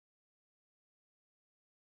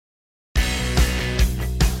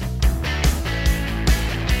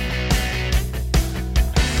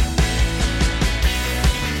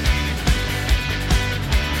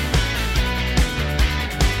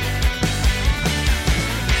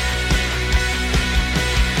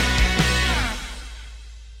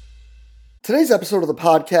Today's episode of the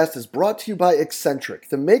podcast is brought to you by Exxentric,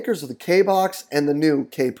 the makers of the K-Box and the new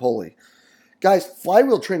K-Pulley. Guys,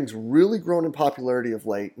 flywheel training's really grown in popularity of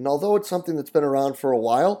late, and although it's something that's been around for a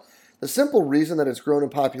while, the simple reason that it's grown in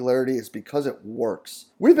popularity is because it works.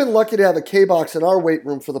 We've been lucky to have a K-Box in our weight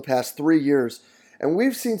room for the past 3 years, and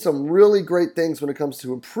we've seen some really great things when it comes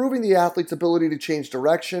to improving the athlete's ability to change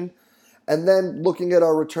direction, and then looking at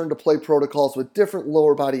our return to play protocols with different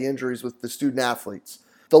lower body injuries with the student athletes.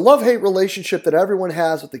 The love-hate relationship that everyone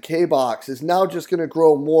has with the K-Box is now just going to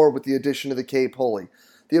grow more with the addition of the K-Pulley.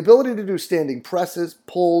 The ability to do standing presses,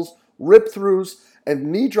 pulls, rip-throughs, and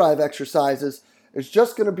knee drive exercises is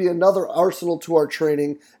just going to be another arsenal to our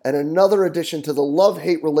training and another addition to the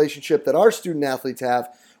love-hate relationship that our student athletes have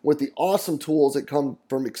with the awesome tools that come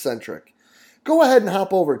from Exxentric. Go ahead and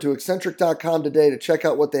hop over to exxentric.com today to check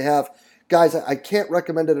out what they have. Guys, I can't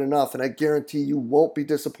recommend it enough, and I guarantee you won't be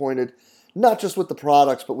disappointed, not just with the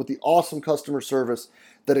products, but with the awesome customer service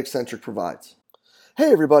that Exxentric provides. Hey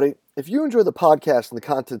everybody, if you enjoy the podcast and the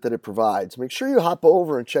content that it provides, make sure you hop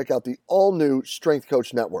over and check out the all-new Strength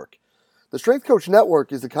Coach Network. The Strength Coach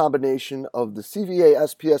Network is the combination of the CVA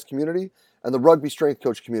SPS community and the Rugby Strength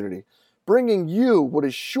Coach community, bringing you what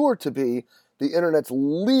is sure to be the internet's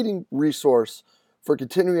leading resource for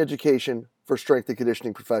continuing education for strength and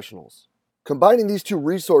conditioning professionals. Combining these two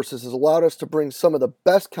resources has allowed us to bring some of the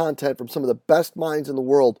best content from some of the best minds in the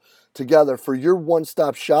world together for your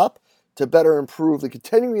one-stop shop to better improve the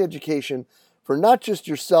continuing education for not just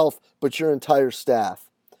yourself, but your entire staff.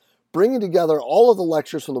 Bringing together all of the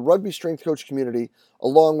lectures from the Rugby Strength Coach community,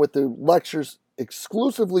 along with the lectures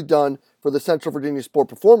exclusively done for the Central Virginia Sport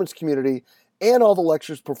Performance community, and all the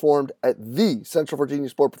lectures performed at the Central Virginia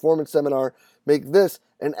Sport Performance Seminar, make this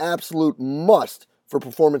an absolute must for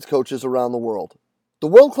performance coaches around the world. The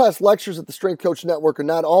world-class lectures at the Strength Coach Network are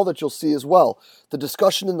not all that you'll see as well. The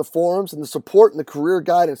discussion in the forums and the support and the career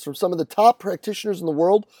guidance from some of the top practitioners in the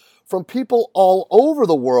world, from people all over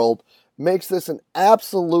the world, makes this an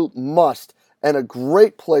absolute must and a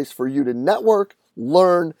great place for you to network,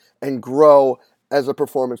 learn, and grow as a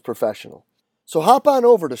performance professional. So hop on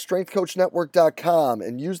over to strengthcoachnetwork.com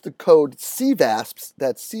and use the code CVASPS,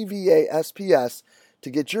 that's CVASPS, to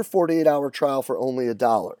get your 48-hour trial for only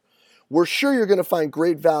 $1. We're sure you're going to find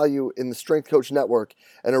great value in the Strength Coach Network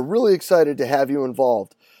and are really excited to have you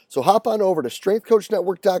involved. So hop on over to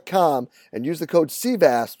strengthcoachnetwork.com and use the code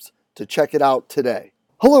CVASPS to check it out today.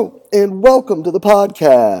 Hello and welcome to the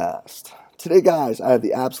podcast. Today, guys, I have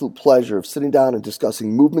the absolute pleasure of sitting down and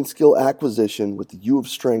discussing movement skill acquisition with the U of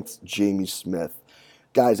Strength's Jamie Smith.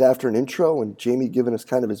 Guys, after an intro and Jamie giving us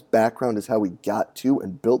kind of his background as how he got to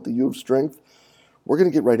and built the U of Strength, we're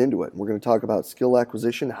going to get right into it. We're going to talk about skill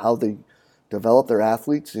acquisition, how they develop their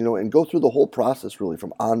athletes, and go through the whole process really,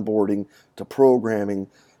 from onboarding to programming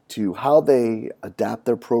to how they adapt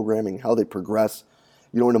their programming, how they progress,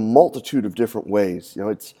 in a multitude of different ways.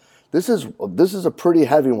 This is a pretty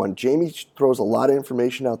heavy one. Jamie throws a lot of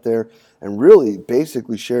information out there and really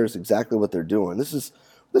basically shares exactly what they're doing. This is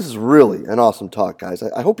really an awesome talk, guys.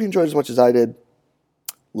 I hope you enjoyed as much as I did.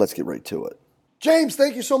 Let's get right to it. James,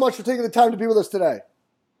 thank you so much for taking the time to be with us today.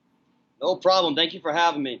 No problem. Thank you for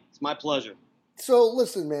having me. It's my pleasure. So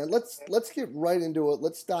listen, man, let's get right into it.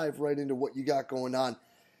 Let's dive right into what you got going on.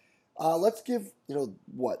 Let's give,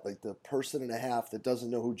 the person and a half that doesn't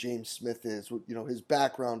know who James Smith is, his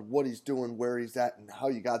background, what he's doing, where he's at, and how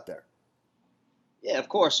you got there. Yeah, of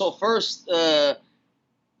course. So first,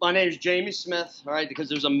 my name is Jamie Smith, all right, because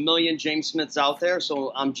there's a million James Smiths out there.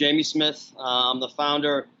 So I'm Jamie Smith. I'm the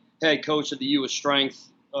founder, head coach of the U of Strength.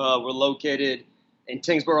 We're located in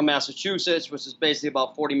Tingsboro, Massachusetts, which is basically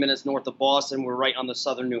about 40 minutes north of Boston. We're right on the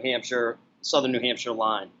southern New Hampshire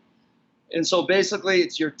line. And so basically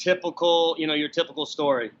it's your typical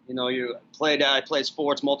story. I played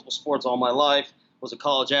sports, multiple sports all my life, was a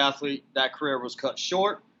college athlete. That career was cut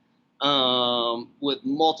short with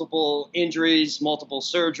multiple injuries, multiple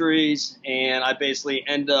surgeries, and I basically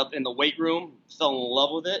ended up in the weight room, fell in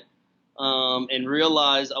love with it. And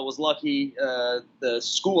realized I was lucky. The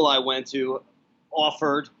school I went to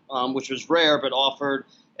offered, which was rare, but offered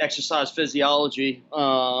exercise physiology.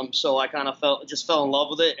 So I kind of fell in love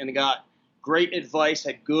with it and got great advice,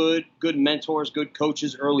 had good mentors, good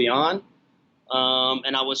coaches early on.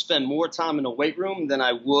 And I would spend more time in the weight room than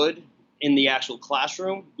I would in the actual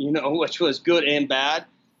classroom, which was good and bad.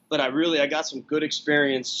 But I got some good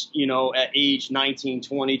experience, at age 19,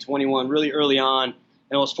 20, 21, really early on.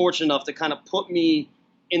 And I was fortunate enough to kind of put me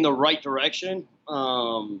in the right direction.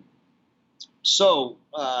 So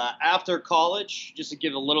after college, just to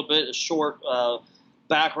give a short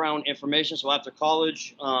background information. So after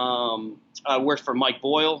college, I worked for Mike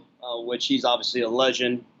Boyle, which he's obviously a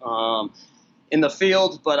legend in the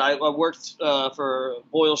field. But I worked for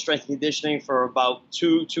Boyle Strength and Conditioning for about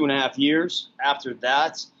 2.5 years. After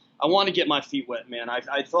that, I wanted to get my feet wet, man.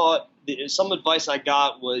 I thought some advice I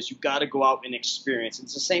got was you got to go out and experience.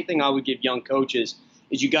 It's the same thing I would give young coaches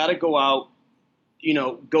is you got to go out,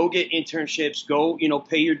 go get internships, go,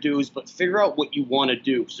 pay your dues, but figure out what you want to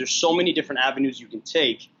do because there's so many different avenues you can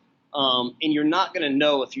take. And you're not going to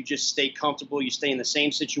know if you just stay comfortable, you stay in the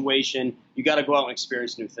same situation. You got to go out and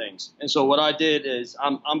experience new things. And so what I did is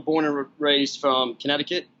I'm born and raised from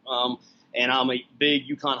Connecticut, and I'm a big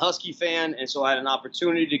UConn Husky fan. And so I had an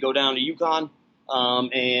opportunity to go down to UConn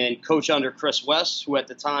and coach under Chris West, who at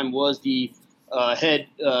the time was the head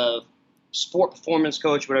sport performance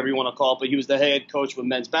coach, whatever you want to call it. But he was the head coach with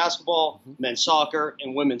men's basketball, men's soccer,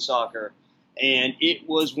 and women's soccer. And it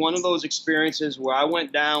was one of those experiences where I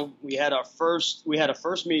went down. We had a first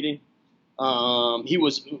meeting. He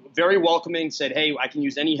was very welcoming, said, "Hey, I can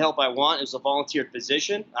use any help I want." It was a volunteer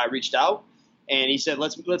position. I reached out, and he said,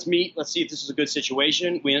 "Let's meet. Let's see if this is a good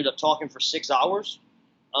situation." We ended up talking for 6 hours.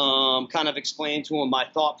 Kind of explained to him my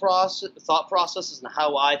thought processes and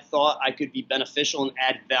how I thought I could be beneficial and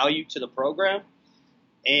add value to the program.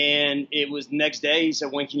 And it was next day. He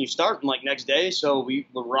said, "When can you start?" I'm like, "Next day." So we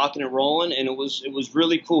were rocking and rolling, and it was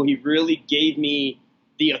really cool. He really gave me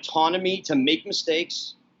the autonomy to make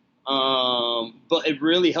mistakes, but it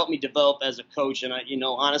really helped me develop as a coach. And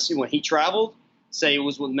honestly, when he traveled, say it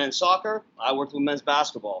was with men's soccer, I worked with men's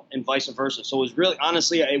basketball, and vice versa. So it was really,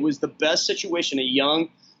 honestly, it was the best situation a young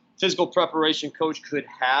physical preparation coach could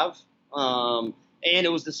have. And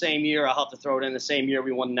it was the same year, I'll have to throw it in, the same year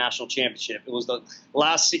we won the national championship. It was the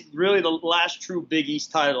last true Big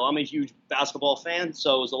East title. I'm a huge basketball fan,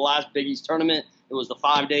 so it was the last Big East tournament. It was the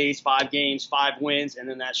 5 days, 5 games, 5 wins, and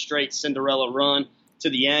then that straight Cinderella run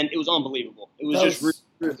to the end. It was unbelievable. It was just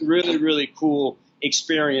really, really cool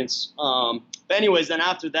experience. But anyways, then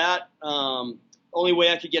after that, only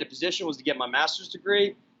way I could get a position was to get my master's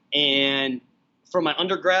degree. And for my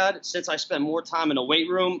undergrad, since I spent more time in a weight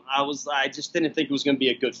room, I just didn't think it was going to be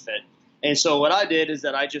a good fit. And so what I did is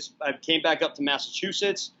that I came back up to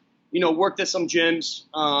Massachusetts, worked at some gyms,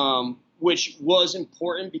 which was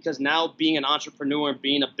important because now being an entrepreneur and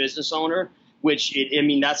being a business owner,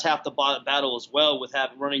 that's half the battle as well with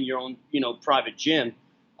running your own, private gym.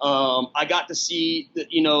 I got to see the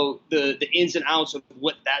ins and outs of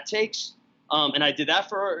what that takes. And I did that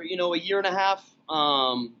for, a year and a half.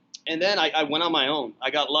 And then I went on my own.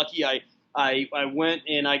 I got lucky. I went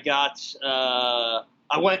and I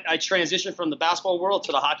transitioned from the basketball world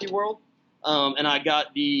to the hockey world. And I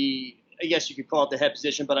got I guess you could call it the head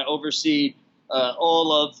position, but I oversee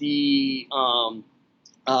all of the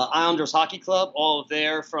Islanders Hockey Club, all of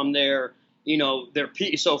from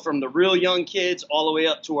so from the real young kids all the way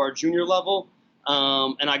up to our junior level.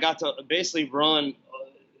 And I got to basically run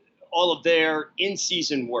all of their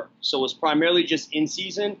in-season work. So it was primarily just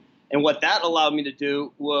in-season. And what that allowed me to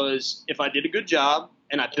do was if I did a good job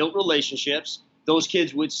and I built relationships, those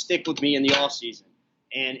kids would stick with me in the off season.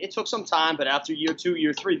 And it took some time, but after year 2,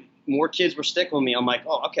 year 3, more kids were sticking with me. I'm like,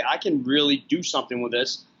 oh, okay, I can really do something with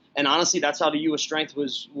this. And honestly, that's how the U.S. Strength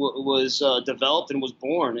was developed and was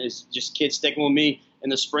born, is just kids sticking with me in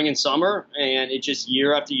the spring and summer. And it just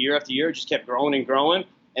year after year after year just kept growing and growing.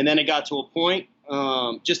 And then it got to a point,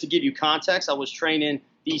 just to give you context, I was training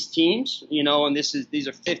these teams, and these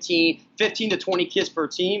are 15 to 20 kids per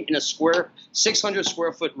team in a 600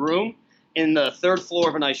 square foot room in the 3rd floor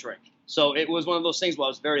of an ice rink. So it was one of those things where I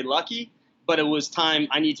was very lucky, but it was time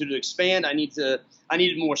I needed to expand. I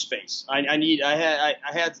needed more space. I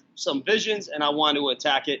had some visions and I wanted to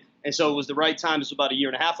attack it. And so it was the right time. This was about a year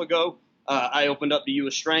and a half ago. I opened up the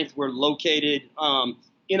U.S. Strength. We're located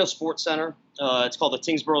in a sports center. It's called the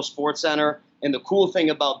Tingsboro Sports Center. And the cool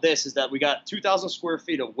thing about this is that we got 2,000 square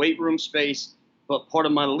feet of weight room space. But part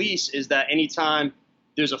of my lease is that anytime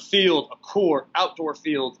there's a field, a court, outdoor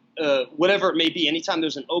field, whatever it may be, anytime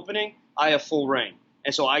there's an opening, I have full reign.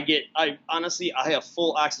 And so I have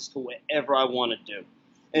full access to whatever I want to do.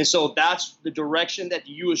 And so that's the direction that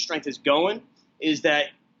the U.S. Strength is going, is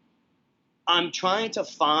that I'm trying to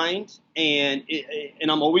find, and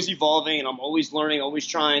I'm always evolving and I'm always learning, always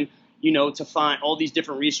trying, to find all these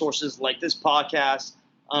different resources like this podcast,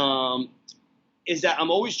 is that I'm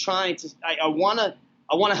always trying to, I want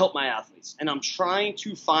to help my athletes, and I'm trying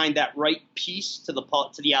to find that right piece to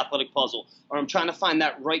the athletic puzzle, or I'm trying to find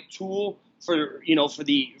that right tool for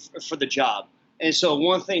the job. And so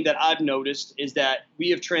one thing that I've noticed is that we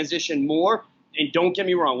have transitioned more, and don't get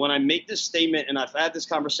me wrong, when I make this statement, and I've had this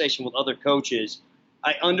conversation with other coaches,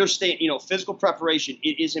 I understand, physical preparation,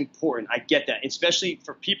 it is important. I get that, especially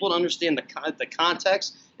for people to understand the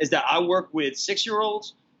context is that I work with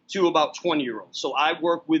 6-year-olds to about 20-year-olds. So I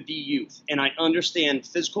work with the youth, and I understand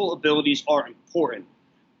physical abilities are important.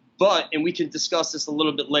 But, and we can discuss this a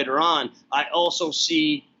little bit later on, I also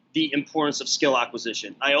see the importance of skill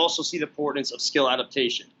acquisition. I also see the importance of skill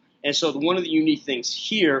adaptation. And so one of the unique things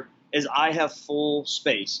here is I have full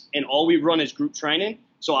space, and all we run is group training.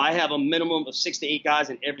 So I have a minimum of 6 to 8 guys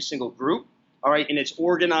in every single group. All right, and it's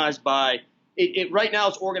organized by right now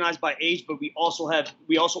it's organized by age, but we also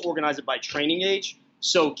organize it by training age.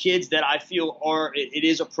 So kids that I feel it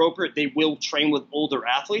is appropriate, they will train with older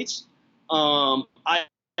athletes.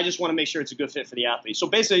 I just want to make sure it's a good fit for the athlete. So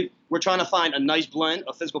basically, we're trying to find a nice blend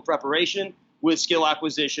of physical preparation with skill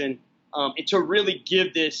acquisition, and to really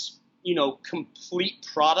give this, complete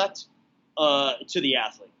product to the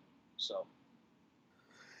athlete. So,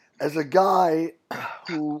 as a guy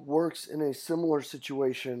who works in a similar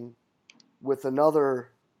situation with another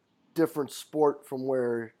different sport from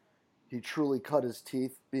where he truly cut his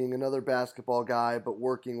teeth, being another basketball guy, but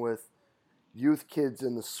working with youth kids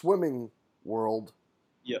in the swimming world.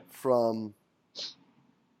 Yep. From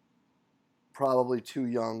probably too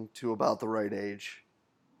young to about the right age.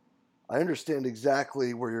 I understand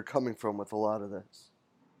exactly where you're coming from with a lot of this.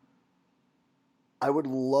 I would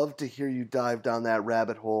love to hear you dive down that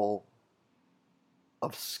rabbit hole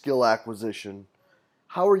of skill acquisition.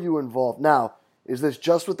 How are you involved? Now, is this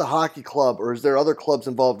just with the hockey club, or is there other clubs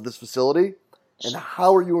involved in this facility? And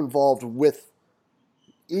how are you involved with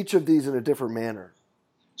each of these in a different manner?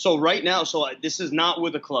 So right now, this is not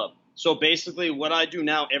with a club. So basically what I do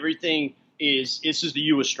now, this is the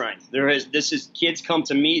U of Strength. Kids come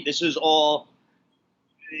to me. This is all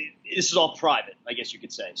private, I guess you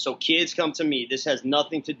could say. So kids come to me. This has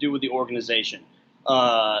nothing to do with the organization.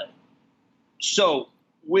 So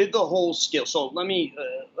with the whole skill, so let me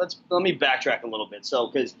backtrack a little bit. So,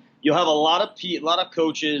 because you'll have a lot of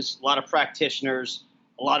coaches, a lot of practitioners,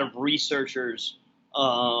 a lot of researchers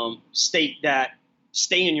state that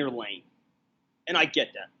stay in your lane. And I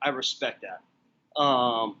get that. I respect that.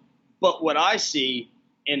 But what I see,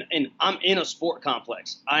 and I'm in a sport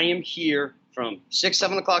complex. I am here from 6,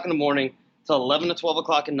 7 o'clock in the morning to 11 to 12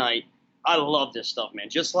 o'clock at night. I love this stuff, man.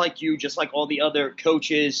 Just like you, just like all the other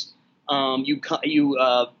coaches you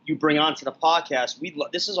bring onto the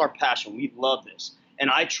podcast. This is our passion. We love this. And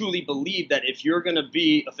I truly believe that if you're going to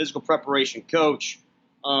be a physical preparation coach,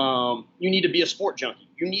 you need to be a sport junkie.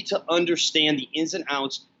 You need to understand the ins and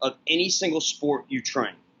outs of any single sport you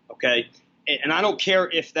train, okay? And I don't care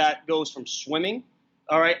if that goes from swimming.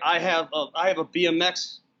 All right, I have a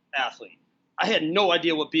BMX athlete. I had no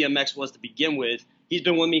idea what BMX was to begin with. He's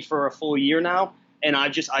been with me for a full year now, and I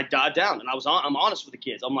dived down, and I'm honest with the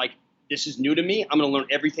kids. I'm like, this is new to me. I'm going to learn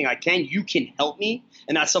everything I can. You can help me,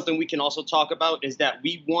 and that's something we can also talk about, is that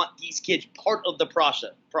we want these kids part of the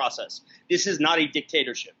process. This is not a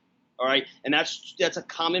dictatorship, all right? And that's a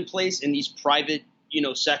commonplace in these private,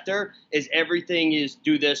 sector, is everything is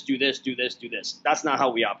do this, do this, do this, do this. That's not how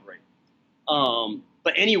we operate.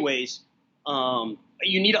 But anyways,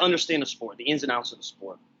 you need to understand the sport, the ins and outs of the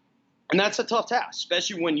sport. And that's a tough task,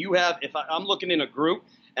 especially when I'm looking in a group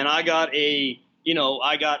and I got a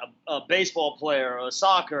baseball player, a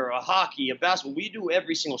soccer, a hockey, a basketball. We do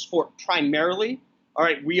every single sport primarily. All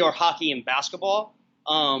right, we are hockey and basketball.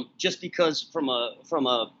 Just because from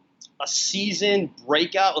a season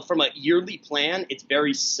breakout, from a yearly plan, it's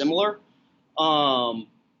very similar.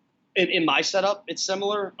 In my setup, it's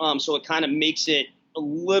similar. So it kind of makes it a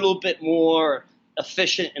little bit more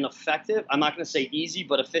efficient and effective. I'm not going to say easy,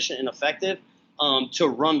 but efficient and effective to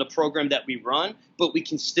run the program that we run. But we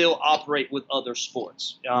can still operate with other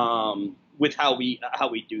sports with how we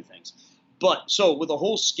do things. But so with the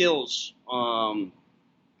whole skills,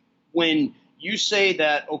 when you say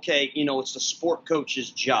that, okay, it's the sport coach's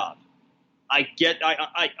job,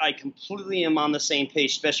 I completely am on the same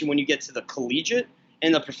page, especially when you get to the collegiate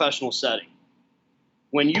and the professional setting.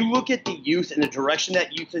 When you look at the youth and the direction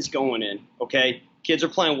that youth is going in, okay, kids are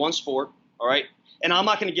playing one sport, all right? And I'm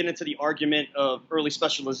not going to get into the argument of early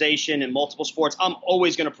specialization and multiple sports. I'm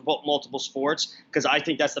always going to promote multiple sports because I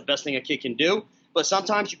think that's the best thing a kid can do. But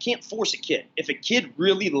sometimes you can't force a kid. If a kid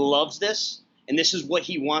really loves this and this is what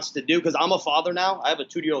he wants to do, because I'm a father now. I have a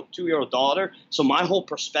two-year-old daughter, so my whole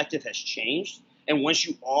perspective has changed. And once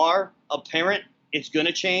you are a parent, it's going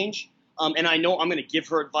to change. And I know I'm going to give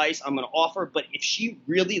her advice. I'm going to offer. But if she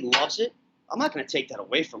really loves it, I'm not going to take that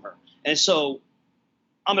away from her. And so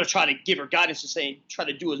I'm going to try to give her guidance to say, try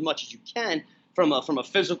to do as much as you can from a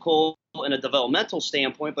physical and a developmental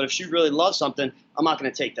standpoint. But if she really loves something, I'm not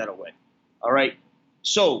going to take that away. All right.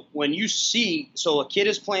 So when you see, so a kid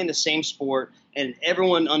is playing the same sport, and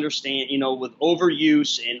everyone understand, with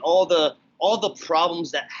overuse and all the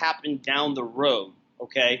problems that happen down the road.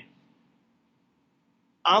 Okay,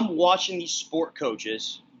 I'm watching these sport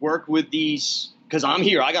coaches work with these because I'm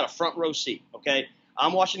here. I got a front row seat. Okay,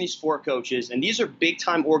 I'm watching these sport coaches, and these are big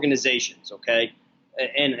time organizations. Okay,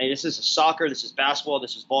 and this is soccer, this is basketball,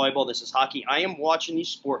 this is volleyball, this is hockey. I am watching these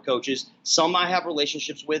sport coaches. Some I have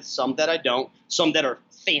relationships with, some that I don't, some that are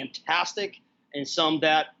fantastic, and some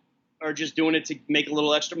that are just doing it to make a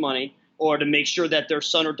little extra money or to make sure that their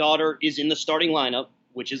son or daughter is in the starting lineup,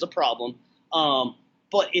 which is a problem.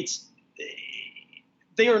 But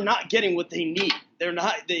they are not getting what they need. They're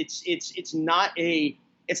not. It's not a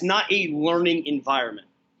learning environment.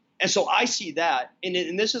 And so I see that,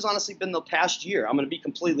 and this has honestly been the past year. I'm going to be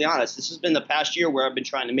completely honest. This has been the past year where I've been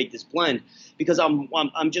trying to make this blend because I'm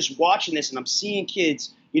just watching this and I'm seeing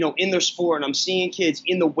kids, in their sport, and I'm seeing kids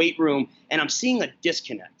in the weight room, and I'm seeing a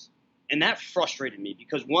disconnect, and that frustrated me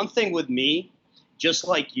because one thing with me, just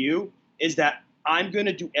like you, is that I'm going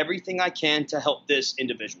to do everything I can to help this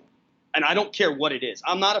individual, and I don't care what it is.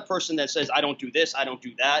 I'm not a person that says I don't do this, I don't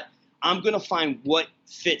do that. I'm going to find what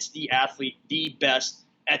fits the athlete the best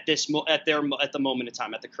at the moment in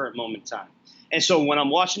time, at the current moment in time. And so when I'm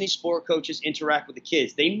watching these sport coaches interact with the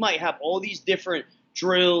kids, they might have all these different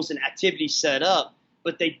drills and activities set up,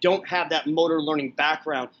 but they don't have that motor learning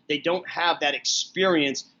background. They don't have that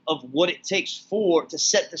experience of what it takes to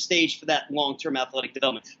set the stage for that long-term athletic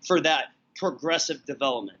development, for that progressive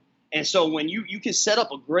development. And so when you can set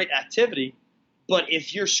up a great activity, but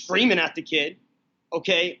if you're screaming at the kid,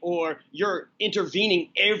 okay, or you're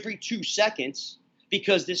intervening every 2 seconds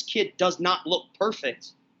because this kid does not look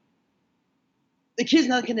perfect, the kid's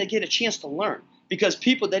not going to get a chance to learn because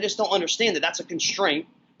they just don't understand that that's a constraint,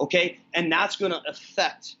 okay, and that's going to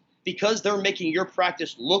affect, because they're making your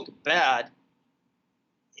practice look bad.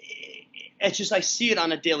 It's just I see it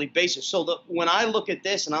on a daily basis. So when I look at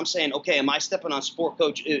this and I'm saying, okay, am I stepping on sport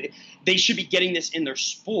coach? They should be getting this in their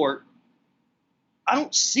sport. I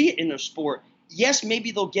don't see it in their sport. Yes,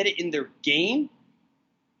 maybe they'll get it in their game,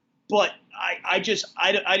 but I just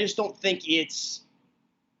don't think it's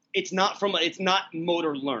not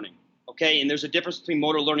motor learning, okay? And there's a difference between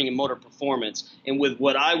motor learning and motor performance. And with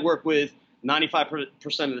what I work with, 95%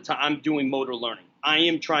 of the time, I'm doing motor learning. I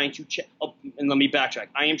am trying to and let me backtrack.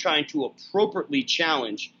 I am trying to appropriately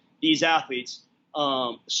challenge these athletes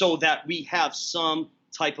so that we have some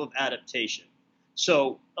type of adaptation.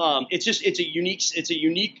 So it's a unique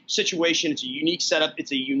situation. It's a unique setup.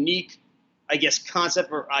 It's a unique, I guess,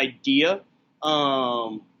 concept or idea.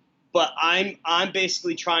 But I'm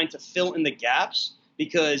basically trying to fill in the gaps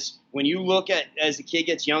because when you look at as the kid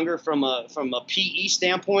gets younger from a PE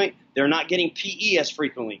standpoint, they're not getting PE as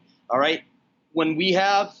frequently. All right, when we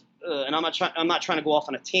have and I'm not trying to go off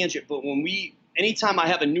on a tangent, but anytime I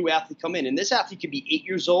have a new athlete come in, and this athlete could be 8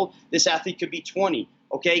 years old, this athlete could be 20.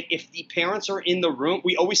 Okay, if the parents are in the room,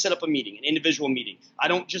 we always set up a meeting, an individual meeting. I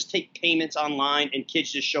don't just take payments online and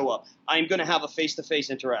kids just show up. I'm going to have a face-to-face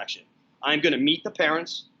interaction. I'm going to meet the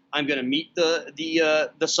parents. I'm going to meet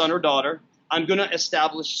the son or daughter. I'm going to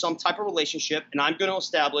establish some type of relationship, and I'm going to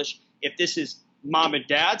establish if this is mom and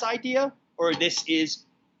dad's idea or this is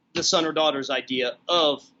the son or daughter's idea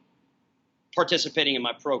of participating in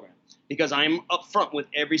my program. Because I'm upfront with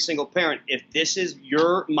every single parent. If this is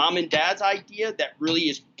your mom and dad's idea that really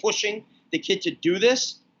is pushing the kid to do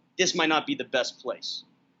this, this might not be the best place.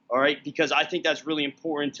 All right? Because I think that's really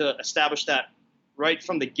important to establish that right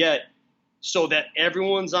from the get so that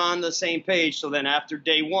everyone's on the same page. So then after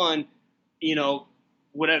day one,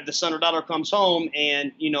 whatever the son or daughter comes home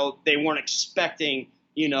and, they weren't expecting,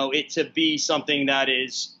 it to be something that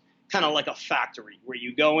is kind of like a factory where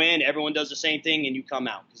you go in, everyone does the same thing, and you come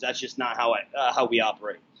out, because that's just not how we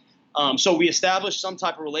operate. So we establish some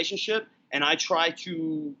type of relationship, and I try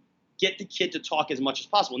to get the kid to talk as much as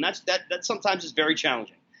possible, and that sometimes is very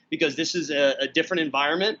challenging because this is a different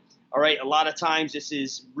environment. All right, a lot of times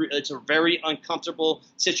it's a very uncomfortable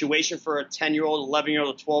situation for a 10-year-old,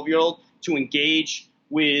 11-year-old, 12-year-old to engage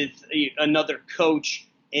with another coach,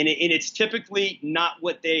 and it's typically not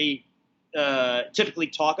what they typically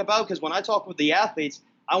talk about, because when I talk with the athletes,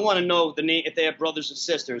 I want to know the name, if they have brothers and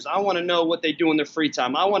sisters. I want to know what they do in their free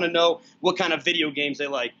time. I want to know what kind of video games they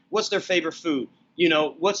like. What's their favorite food?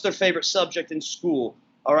 What's their favorite subject in school?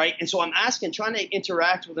 All right. And so I'm trying to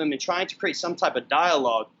interact with them and trying to create some type of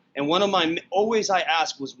dialogue. And one of my always I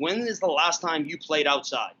ask was, when is the last time you played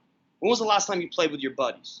outside? When was the last time you played with your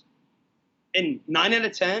buddies? And 9 out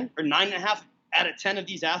of 10 or 9.5 out of 10 of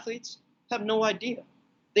these athletes have no idea.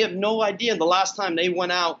 They have no idea the last time they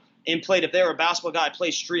went out and played, if they were a basketball guy,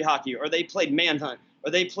 played street hockey, or they played manhunt,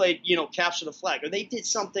 or they played, capture the flag, or they did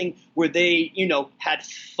something where they, had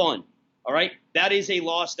fun. All right. That is a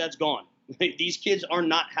loss that's gone. These kids are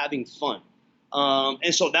not having fun.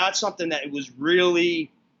 And so that's something that was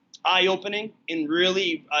really eye-opening, and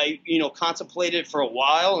really I contemplated for a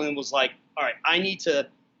while, and was like, all right, I need to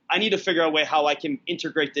figure out a way how I can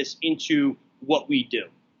integrate this into what we do.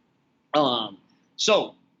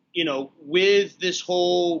 So with this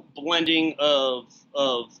whole blending of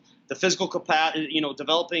the physical capacity,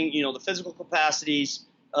 developing the physical capacities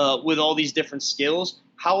with all these different skills,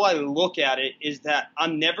 how I look at it is that I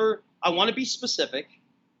want to be specific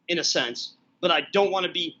in a sense, but I don't want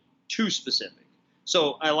to be too specific.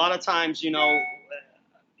 So a lot of times, I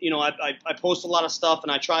post a lot of stuff,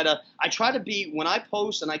 and I try to be, when I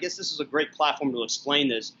post, and I guess this is a great platform to explain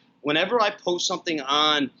this. Whenever I post something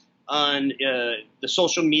on the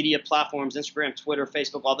social media platforms, Instagram, Twitter,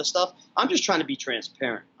 Facebook, all this stuff, I'm just trying to be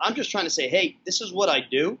transparent. I'm just trying to say, hey, this is what I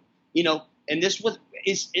do, and this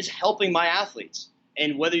is helping my athletes.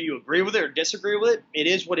 And whether you agree with it or disagree with it, it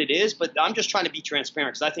is what it is. But I'm just trying to be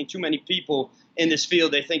transparent, because I think too many people in this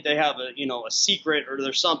field, they think they have a secret, or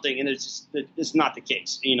there's something, and it's not the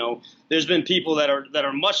case. There's been people that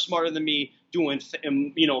are much smarter than me, doing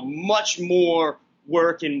much more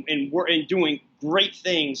work and doing great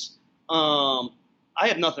things. I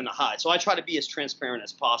have nothing to hide, so I try to be as transparent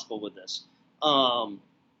as possible with this.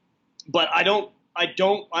 But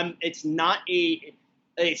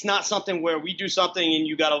it's not something where we do something and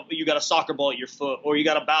you got a soccer ball at your foot, or you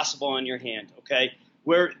got a basketball in your hand. Okay,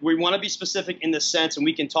 where we want to be specific in the sense, and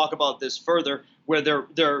we can talk about this further, where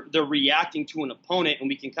they're reacting to an opponent, and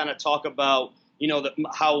we can kind of talk about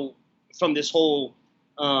how from this whole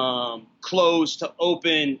closed to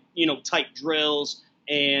open type drills,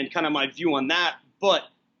 and kind of my view on that. But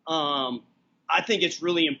I think it's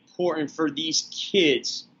really important for these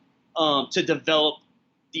kids to develop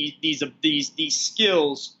these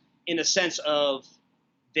skills in a sense of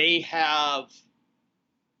they have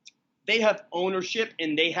ownership,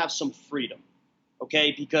 and they have some freedom,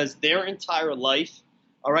 okay? Because their entire life,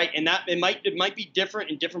 all right, and that it might be different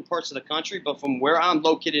in different parts of the country, but from where I'm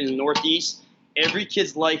located in the Northeast, every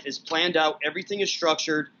kid's life is planned out, everything is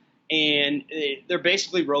structured, and they're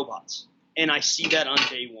basically robots. And I see that on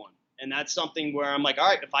day one. And that's something where I'm like, all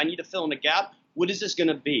right, if I need to fill in a gap, what is this going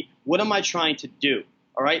to be? What am I trying to do?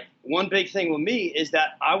 All right. One big thing with me is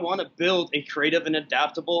that I want to build a creative and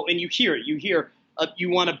adaptable, and you hear you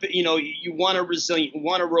want a resilient, you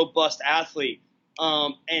want a robust athlete.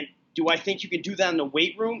 And do I think you can do that in the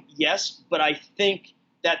weight room? Yes. But I think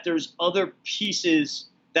that there's other pieces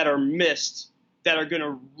that are missed that are going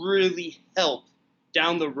to really help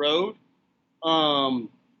down the road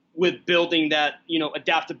with building that,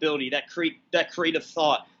 adaptability, that creative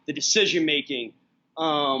thought, the decision making.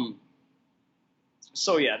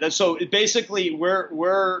 So yeah, so basically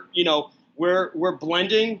we're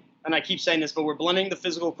blending, and I keep saying this, but we're blending the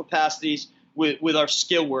physical capacities with our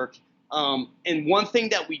skill work. And one thing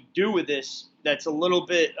that we do with this that's a little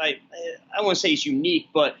bit, I want to say it's unique,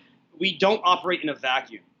 but we don't operate in a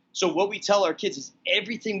vacuum. So what we tell our kids is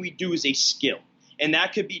everything we do is a skill, and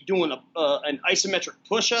that could be doing an isometric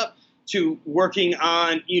push-up to working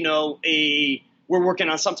on we're working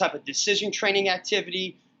on some type of decision training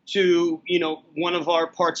activity, to one of our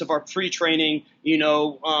parts of our pre-training,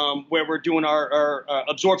 where we're doing our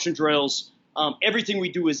absorption drills. Everything we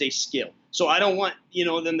do is a skill. So I don't want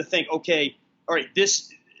them to think, okay, all right,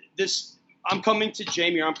 this I'm coming to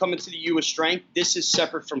Jamie, or I'm coming to the U of Strength. This is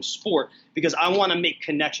separate from sport, because I want to make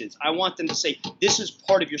connections. I want them to say, this is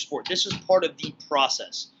part of your sport. This is part of the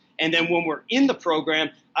process. And then when we're in the program,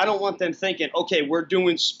 I don't want them thinking, okay, we're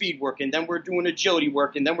doing speed work, and then we're doing agility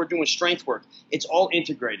work, and then we're doing strength work. It's all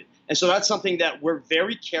integrated. And so that's something that we're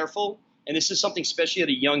very careful, and this is something especially at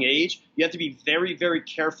a young age, you have to be very, very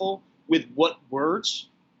careful with what words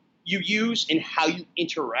you use and how you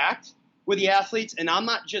interact with the athletes. And I'm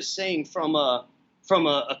not just saying from a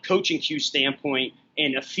coaching cue standpoint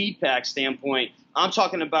and a feedback standpoint. I'm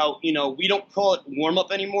talking about, we don't call it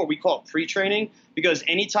warm-up anymore. We call it pre-training, because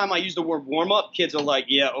anytime I use the word warm-up, kids are like,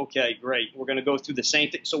 yeah, okay, great. We're going to go through the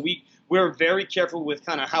same thing. So we're very careful with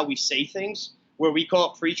kind of how we say things, where we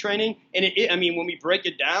call it pre-training. And when we break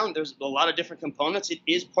it down, there's a lot of different components. It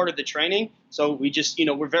is part of the training. So we just,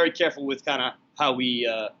 we're very careful with kind of how we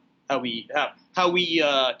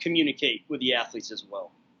communicate with the athletes as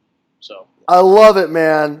well. So I love it,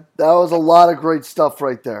 man. That was a lot of great stuff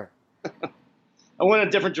right there. I went a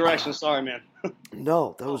different direction. Sorry, man.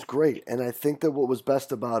 No, that was great. And I think that what was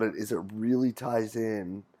best about it is it really ties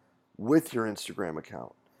in with your Instagram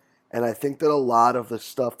account. And I think that a lot of the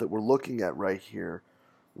stuff that we're looking at right here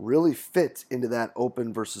really fits into that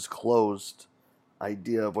open versus closed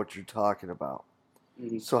idea of what you're talking about.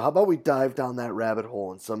 Mm-hmm. So how about we dive down that rabbit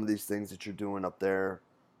hole and some of these things that you're doing up there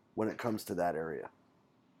when it comes to that area?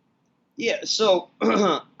 Yeah, so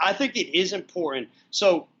I think it is important.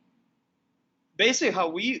 So basically, how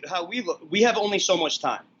we look, we have only so much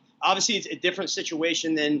time. Obviously, it's a different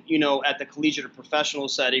situation than at the collegiate or professional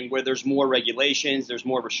setting where there's more regulations, there's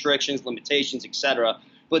more restrictions, limitations, etc.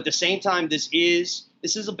 But at the same time, this is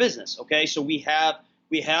a business. Okay, so we have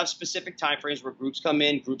specific timeframes where groups come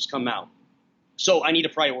in, groups come out. So I need to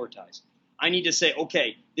prioritize. I need to say,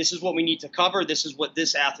 okay, this is what we need to cover. This is what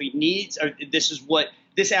this athlete needs, or this is what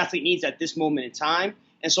this athlete needs at this moment in time.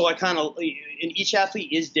 And so and each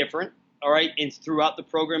athlete is different. All right. And throughout the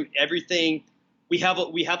program, everything we have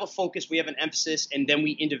a focus, we have an emphasis, and then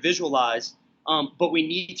we individualize. But we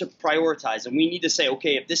need to prioritize, and we need to say,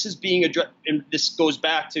 okay, if this is being addressed, and this goes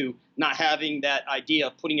back to not having that idea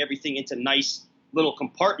of putting everything into nice little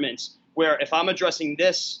compartments, where if I'm addressing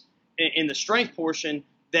this in the strength portion,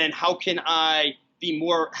 then how can I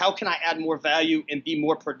add more value and be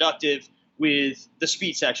more productive with the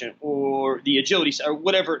speed section or the agility or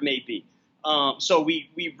whatever it may be. So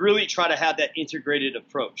we really try to have that integrated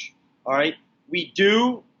approach. All right. We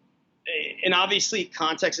do. And obviously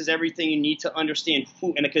context is everything. You need to understand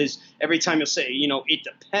who, and because every time you'll say, it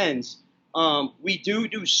depends. We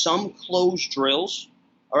do some closed drills.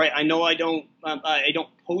 All right. I know I don't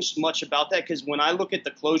post much about that because when I look at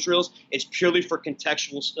the closed drills, it's purely for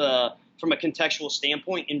contextual, from a contextual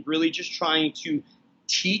standpoint, and really just trying to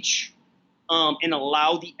teach and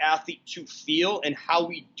allow the athlete to feel. And how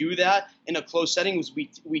we do that in a closed setting is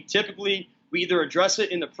we typically either address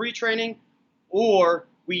it in the pre-training or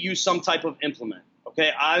we use some type of implement.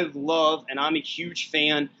 Okay, I love and I'm a huge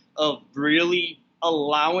fan of really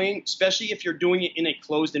allowing, especially if you're doing it in a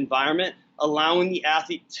closed environment, allowing the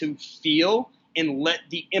athlete to feel and let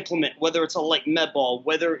the implement, whether it's a light med ball,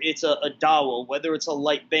 whether it's a dowel, whether it's a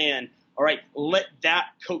light band, all right, let that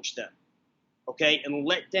coach them. Okay, and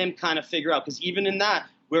let them kind of figure out, because even in that,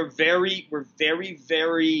 we're very,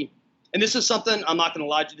 and this is something, I'm not going to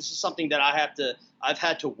lie to you, this is something that I've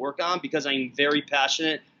had to work on because I'm very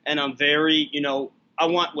passionate and I'm very, I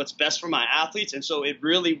want what's best for my athletes. And so it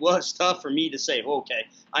really was tough for me to say, okay,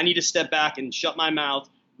 I need to step back and shut my mouth,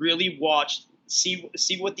 really watch, see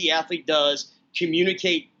what the athlete does,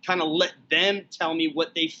 communicate, kind of let them tell me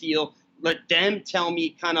what they feel, let them tell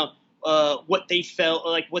me kind of what they felt,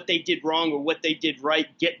 like what they did wrong or what they did right,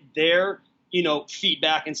 get their,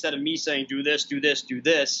 feedback instead of me saying, do this, do this, do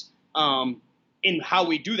this. And how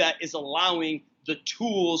we do that is allowing the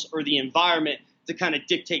tools or the environment to kind of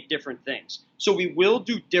dictate different things. So we will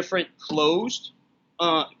do different closed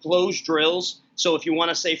drills. So if you want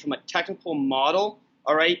to say from a technical model,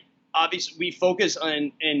 all right, obviously we focus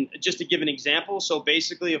on, and just to give an example, so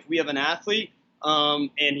basically if we have an athlete and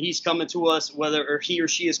he's coming to us, or he or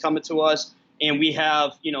she is coming to us, and we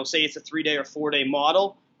have, say it's a 3-day or 4-day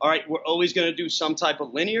model, all right, we're always going to do some type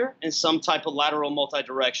of linear and some type of lateral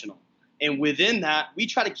multi-directional. And within that, we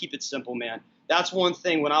try to keep it simple, man. That's one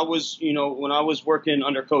thing when I was working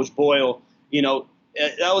under Coach Boyle, that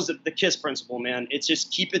was the KISS principle, man. It's just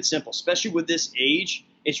keep it simple, especially with this age.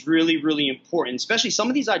 It's really, really important, especially some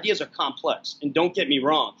of these ideas are complex, and don't get me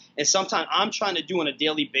wrong. And sometimes I'm trying to do on a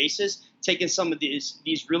daily basis, taking some of these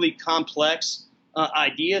really complex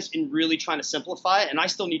ideas and really trying to simplify it. And I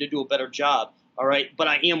still need to do a better job. All right. But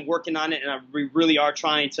I am working on it, and we really are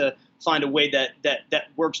trying to find a way that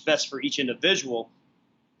works best for each individual.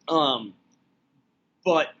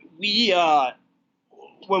 But we,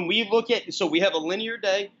 when we look at, so we have a linear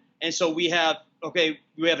day, and so we have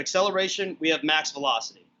acceleration, we have max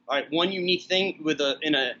velocity. All right, one unique thing with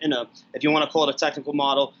if you want to call it a technical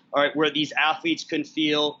model, all right, where these athletes can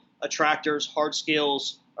feel attractors, hard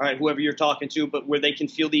skills, all right, whoever you're talking to, but where they can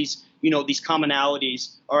feel these, these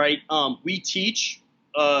commonalities. All right, we teach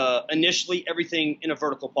initially everything in a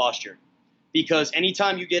vertical posture, because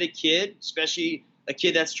anytime you get a kid, especially a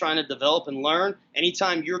kid that's trying to develop and learn,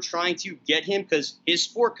 anytime you're trying to get him, because his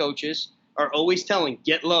sport coaches are always telling,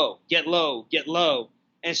 get low, get low, get low.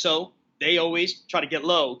 And so they always try to get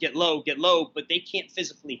low, get low, get low, but they can't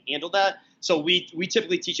physically handle that. So we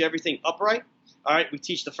typically teach everything upright. All right, we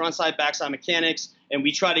teach the front side, back side mechanics, and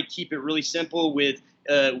we try to keep it really simple with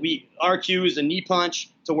our cue is a knee punch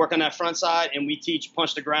to work on that front side, and we teach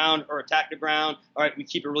punch the ground or attack the ground. All right, we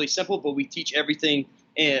keep it really simple, but we teach everything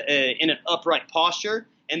in an upright posture.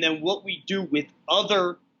 And then what we do with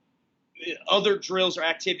other drills or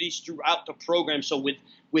activities throughout the program. So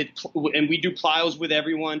and we do plyos with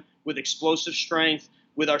everyone, with explosive strength,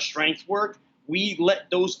 with our strength work, we let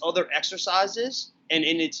those other exercises, and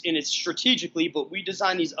it's strategically, but we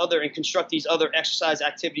design these other and construct these other exercise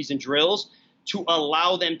activities and drills to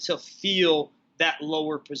allow them to feel that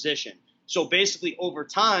lower position. So basically over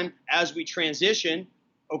time, as we transition,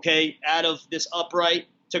 okay, out of this upright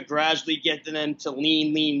to gradually get them to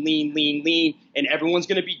lean, and everyone's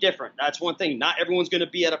going to be different. That's one thing. Not everyone's going to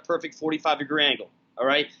be at a perfect 45-degree angle, all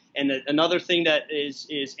right? And another thing that is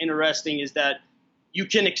interesting is that you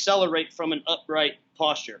can accelerate from an upright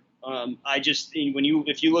posture.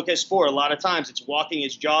 If you look at sport, a lot of times it's walking,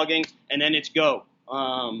 it's jogging, and then it's go.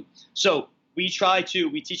 So we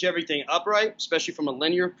teach everything upright, especially from a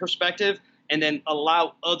linear perspective, and then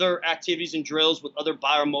allow other activities and drills with other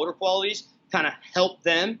biomotor qualities kind of help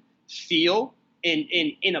them feel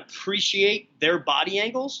and appreciate their body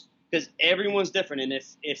angles, because everyone's different. And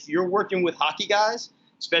if you're working with hockey guys,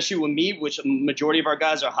 especially with me, which a majority of our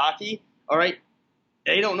guys are hockey, all right,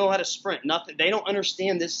 they don't know how to sprint. Nothing. They don't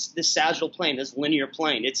understand this sagittal plane, this linear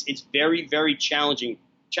plane. It's very, very challenging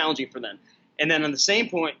for them. And then on the same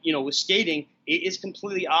point, with skating, it is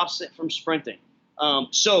completely opposite from sprinting.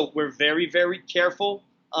 So we're very, very careful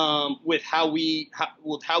with how we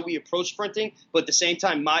approach sprinting. But at the same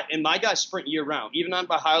time, my guys sprint year round. Even on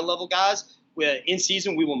my higher level guys, in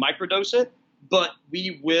season we will microdose it. But we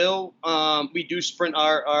do sprint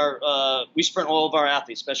we sprint all of our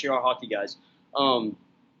athletes, especially our hockey guys.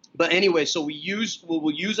 But anyway, so we'll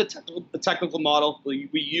use a technical model.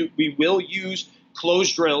 We will use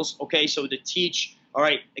closed drills, okay, so to teach, all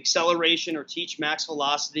right, acceleration or teach max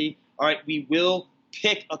velocity, all right, we will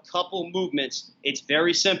pick a couple movements. It's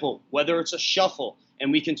very simple, whether it's a shuffle,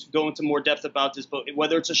 and we can go into more depth about this, but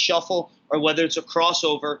whether it's a shuffle or whether it's a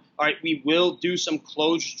crossover, all right, we will do some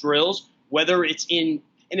closed drills, whether it's and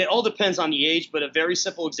it all depends on the age, but a very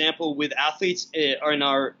simple example with athletes are in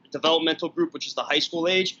our developmental group, which is the high school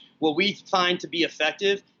age. What we find to be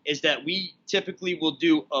effective is that we typically will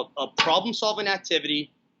do a problem-solving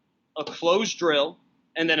activity, a closed drill,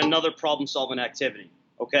 and then another problem-solving activity,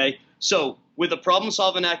 okay? So with a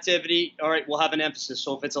problem-solving activity, all right, we'll have an emphasis.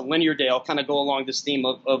 So if it's a linear day, I'll kind of go along this theme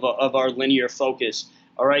of our linear focus,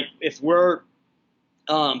 all right? If we're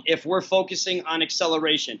focusing on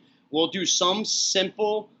acceleration, we'll do some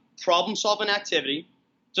simple problem-solving activity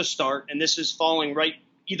to start, and this is falling right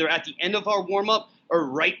either at the end of our warm-up or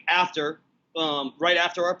right after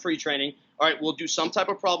our pre-training. All right, we'll do some type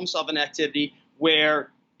of problem-solving activity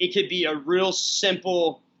where it could be a real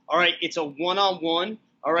simple, all right, it's a one-on-one,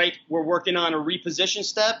 all right, we're working on a reposition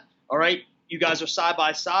step, all right, you guys are side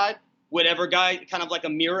by side, whatever guy, kind of like a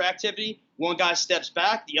mirror activity, one guy steps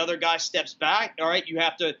back, the other guy steps back, all right, you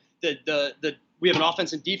have to, we have an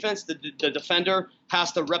offense and defense. The defender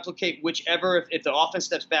has to replicate whichever. If the offense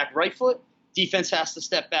steps back right foot, defense has to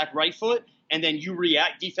step back right foot, and then you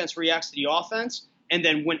react. Defense reacts to the offense, and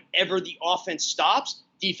then whenever the offense stops,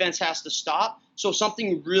 defense has to stop. So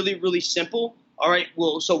something really, really simple. All right.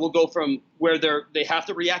 We'll go from where they have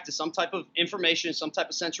to react to some type of information, some type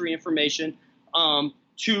of sensory information.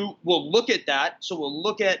 We'll look at that. So we'll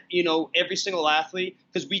look at, every single athlete,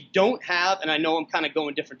 because we don't have, and I know I'm kind of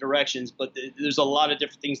going different directions, but there's a lot of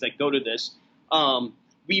different things that go to this.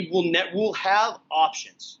 We'll have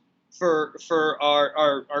options for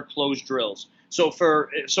our closed drills. So for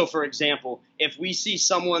example, if we see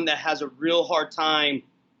someone that has a real hard time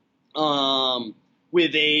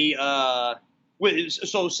with a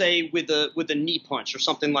knee punch or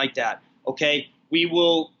something like that, okay,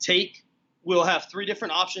 we'll have three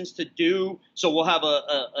different options to do. So we'll have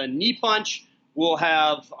a knee punch. We'll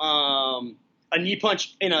have a knee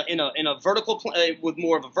punch in a vertical with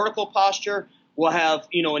more of a vertical posture. We'll have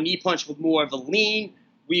a knee punch with more of a lean.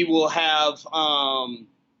 We will have we'll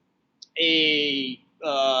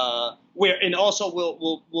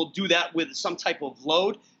do that with some type of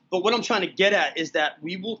load. But what I'm trying to get at is that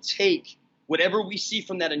we will take whatever we see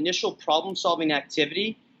from that initial problem-solving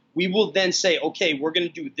activity. We will then say, okay, we're going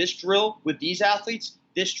to do this drill with these athletes,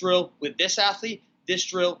 this drill with this athlete, this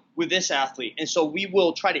drill with this athlete. And so we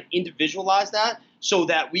will try to individualize that so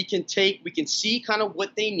that we can see kind of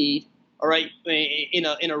what they need, all right, in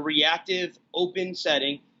a reactive, open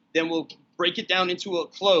setting. Then we'll break it down into a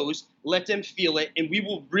closed, let them feel it. And we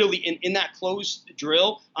will really, in that closed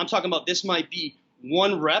drill, I'm talking about this might be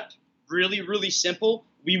one rep, really, really simple.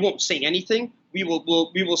 We won't say anything. We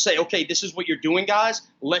will say, okay, this is what you're doing, guys.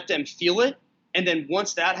 Let them feel it. And then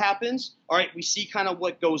once that happens, all right, we see kind of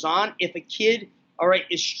what goes on. If a kid, all right,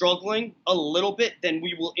 is struggling a little bit, then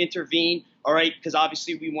we will intervene, all right, because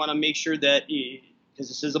obviously we want to make sure that, because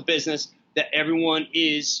this is a business, that everyone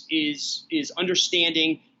is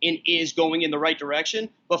understanding and is going in the right direction.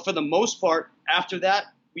 But for the most part, after that,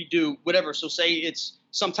 we do whatever. So say it's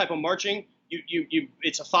some type of marching.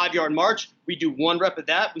 It's a 5-yard march. We do 1 rep of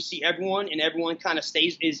that. We see everyone, and everyone kind of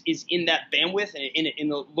stays is in that bandwidth, and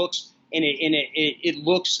it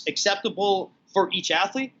looks acceptable for each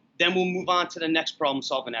athlete. Then we'll move on to the next problem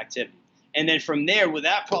solving activity. And then from there, with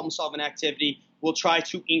that problem solving activity, we'll try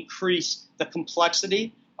to increase the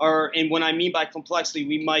complexity. And when I mean by complexity,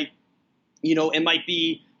 we might, it might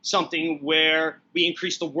be something where we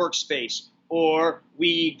increase the workspace, or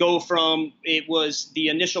we go from it was the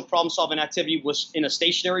initial problem solving activity was in a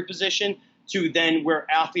stationary position to then where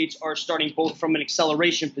athletes are starting both from an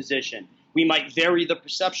acceleration position. We might vary the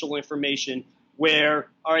perceptual information where,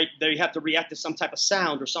 all right, they have to react to some type of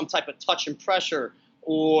sound or some type of touch and pressure,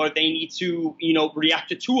 or they need to, react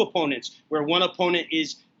to 2 opponents, where one opponent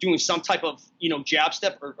is doing some type of, jab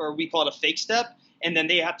step, or we call it a fake step, and then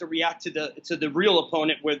they have to react to the real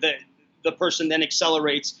opponent, where the person then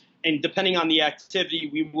accelerates. And depending on the activity,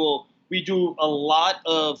 we do a lot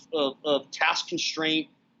of task constraint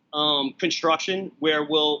construction, where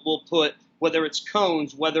we'll put, whether it's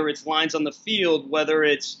cones, whether it's lines on the field, whether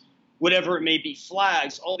it's whatever it may be,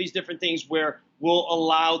 flags, all these different things, where we'll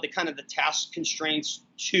allow the task constraints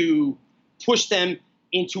to push them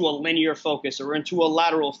into a linear focus, or into a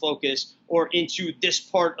lateral focus, or into this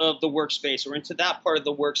part of the workspace, or into that part of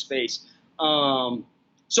the workspace.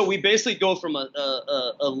 So we basically go from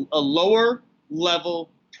a lower level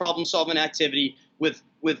problem solving activity with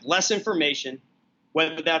less information,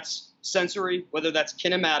 whether that's sensory, whether that's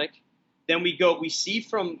kinematic. Then we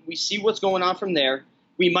see what's going on from there.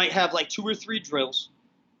 We might have like 2 or 3 drills.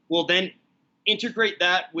 We'll then integrate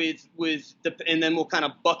that and then we'll kind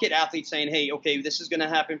of bucket athletes, saying, hey, okay, this is going to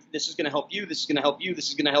happen. This is going to help you. This is going to help you. This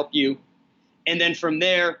is going to help you. And then from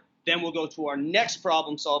there, then we'll go to our next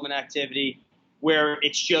problem solving activity, where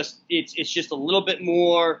it's just a little bit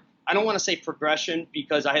more, I don't want to say progression,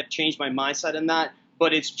 because I have changed my mindset in that,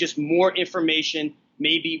 but it's just more information,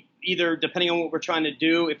 maybe either depending on what we're trying to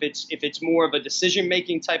do. If it's more of a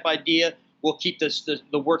decision-making type idea, we'll keep the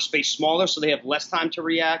workspace smaller so they have less time to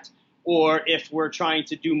react. Or if we're trying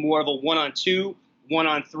to do more of a 1-on-2,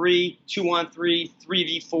 1-on-3, 2-on-3,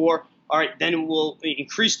 3v4, all right, then we'll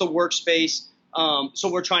increase the workspace. So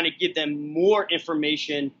we're trying to give them more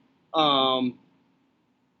information, more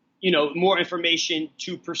information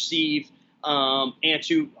to perceive, and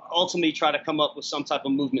to ultimately try to come up with some type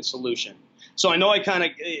of movement solution. So I know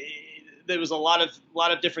there was a lot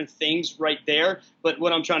of different things right there, but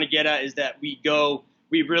what I'm trying to get at is that we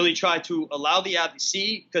really try to allow the athlete to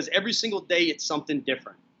see, because every single day it's something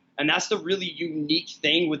different. And that's the really unique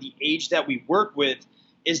thing with the age that we work with,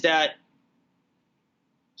 is that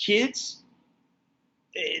kids,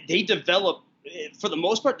 they develop, for the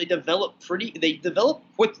most part, they develop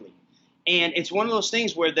quickly. And it's one of those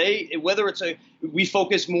things where we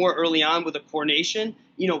focus more early on with the coordination,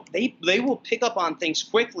 they will pick up on things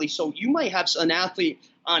quickly. So you might have an athlete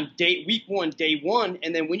on week 1, day 1,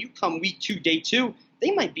 and then when you come week 2, day 2,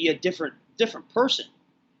 they might be a different person.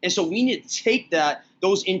 And so we need to take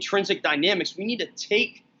those intrinsic dynamics, we need to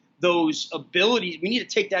take those abilities, we need to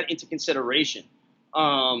take that into consideration.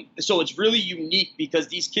 So it's really unique, because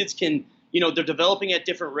these kids can, they're developing at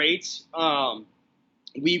different rates.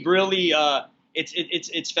 We really,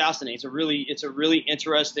 it's fascinating. It's a really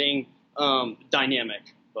interesting dynamic.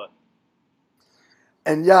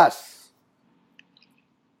 And yes,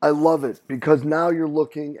 I love it, because now you're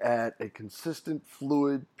looking at a consistent,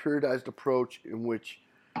 fluid, periodized approach in which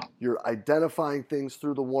you're identifying things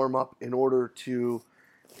through the warm-up in order to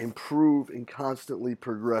improve and constantly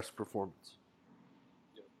progress performance.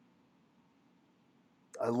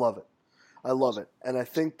 I love it. I love it. And I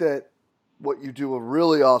think that what you do a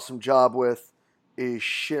really awesome job with is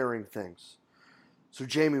sharing things. So,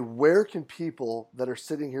 Jamie, where can people that are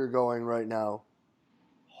sitting here going right now,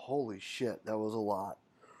 holy shit, that was a lot.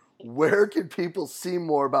 Where can people see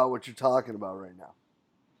more about what you're talking about right now?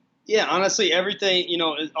 Yeah, honestly, everything,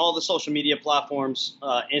 all the social media platforms,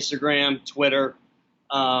 Instagram, Twitter,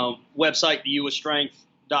 website,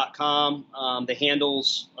 theustrength.com. The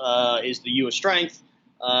handles is the U of Strength.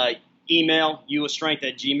 Email,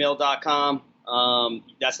 uofstrength@gmail.com.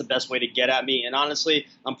 That's the best way to get at me. And honestly,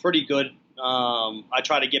 I'm pretty good. I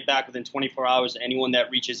try to get back within 24 hours to anyone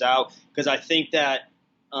that reaches out, because I think that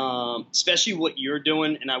especially what you're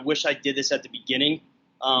doing, and I wish I did this at the beginning,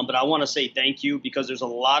 but I want to say thank you, because there's a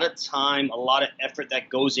lot of time, a lot of effort that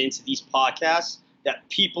goes into these podcasts that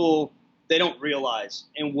people, they don't realize.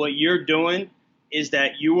 And what you're doing is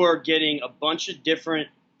that you are getting a bunch of different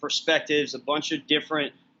perspectives, a bunch of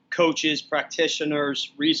different coaches,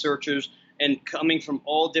 practitioners, researchers, and coming from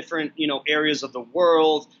all different, areas of the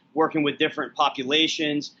world, working with different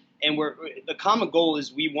populations. And the common goal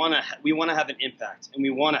is we want to have an impact, and we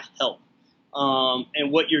want to help.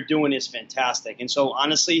 And what you're doing is fantastic. And so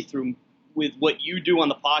honestly, with what you do on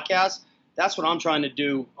the podcast, that's what I'm trying to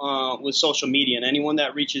do with social media. And anyone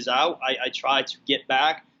that reaches out, I try to get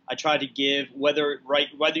back. I try to give, whether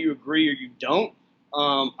you agree or you don't,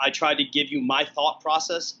 I try to give you my thought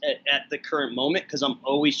process at the current moment, because I'm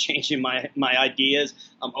always changing my ideas.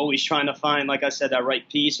 I'm always trying to find, like I said, that right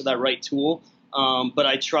piece or that right tool. But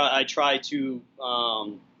I try to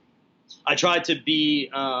be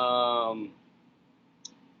I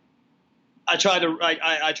try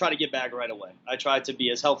to get back right away. I try to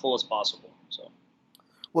be as helpful as possible. So.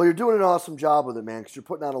 Well, you're doing an awesome job with it, man, because you're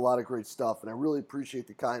putting out a lot of great stuff, and I really appreciate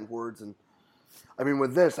the kind words. And I mean,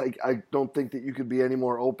 with this, I don't think that you could be any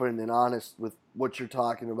more open and honest with what you're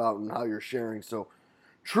talking about and how you're sharing. So,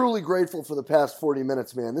 truly grateful for the past 40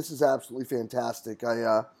 minutes, man. This is absolutely fantastic.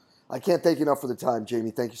 I can't thank you enough for the time,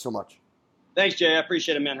 Jamie. Thank you so much. Thanks, Jay. I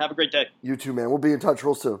appreciate it, man. Have a great day. You too, man. We'll be in touch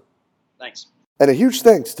real soon. Thanks. And a huge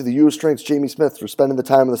thanks to the U of Strength's Jamie Smith for spending the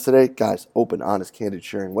time with us today. Guys, open, honest, candid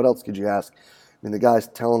sharing. What else could you ask? I mean, the guy's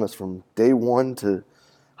telling us from day one to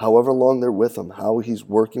however long they're with him, how he's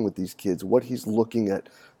working with these kids, what he's looking at,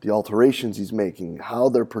 the alterations he's making, how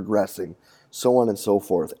they're progressing, so on and so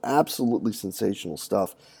forth. Absolutely sensational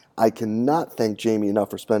stuff. I cannot thank Jamie enough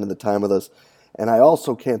for spending the time with us. And I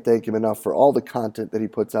also can't thank him enough for all the content that he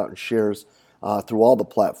puts out and shares through all the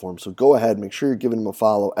platforms. So go ahead, make sure you're giving him a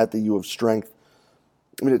follow at the U of Strength.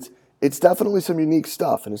 I mean, it's definitely some unique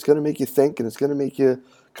stuff, and it's going to make you think, and it's going to make you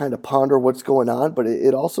kind of ponder what's going on, but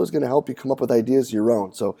it also is going to help you come up with ideas of your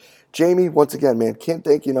own. So, Jamie, once again, man, can't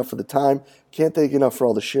thank you enough for the time. Can't thank you enough for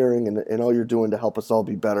all the sharing and all you're doing to help us all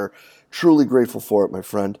be better. Truly grateful for it, my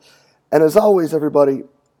friend. And as always, everybody,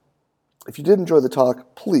 if you did enjoy the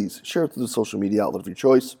talk, please share it through the social media outlet of your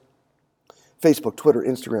choice. Facebook, Twitter,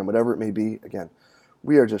 Instagram, whatever it may be. Again,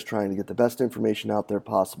 we are just trying to get the best information out there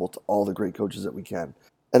possible to all the great coaches that we can.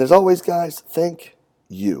 And as always, guys, thank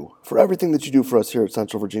you for everything that you do for us here at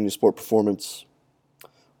Central Virginia Sport Performance.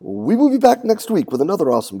 We will be back next week with another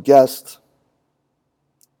awesome guest.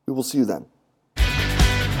 We will see you then.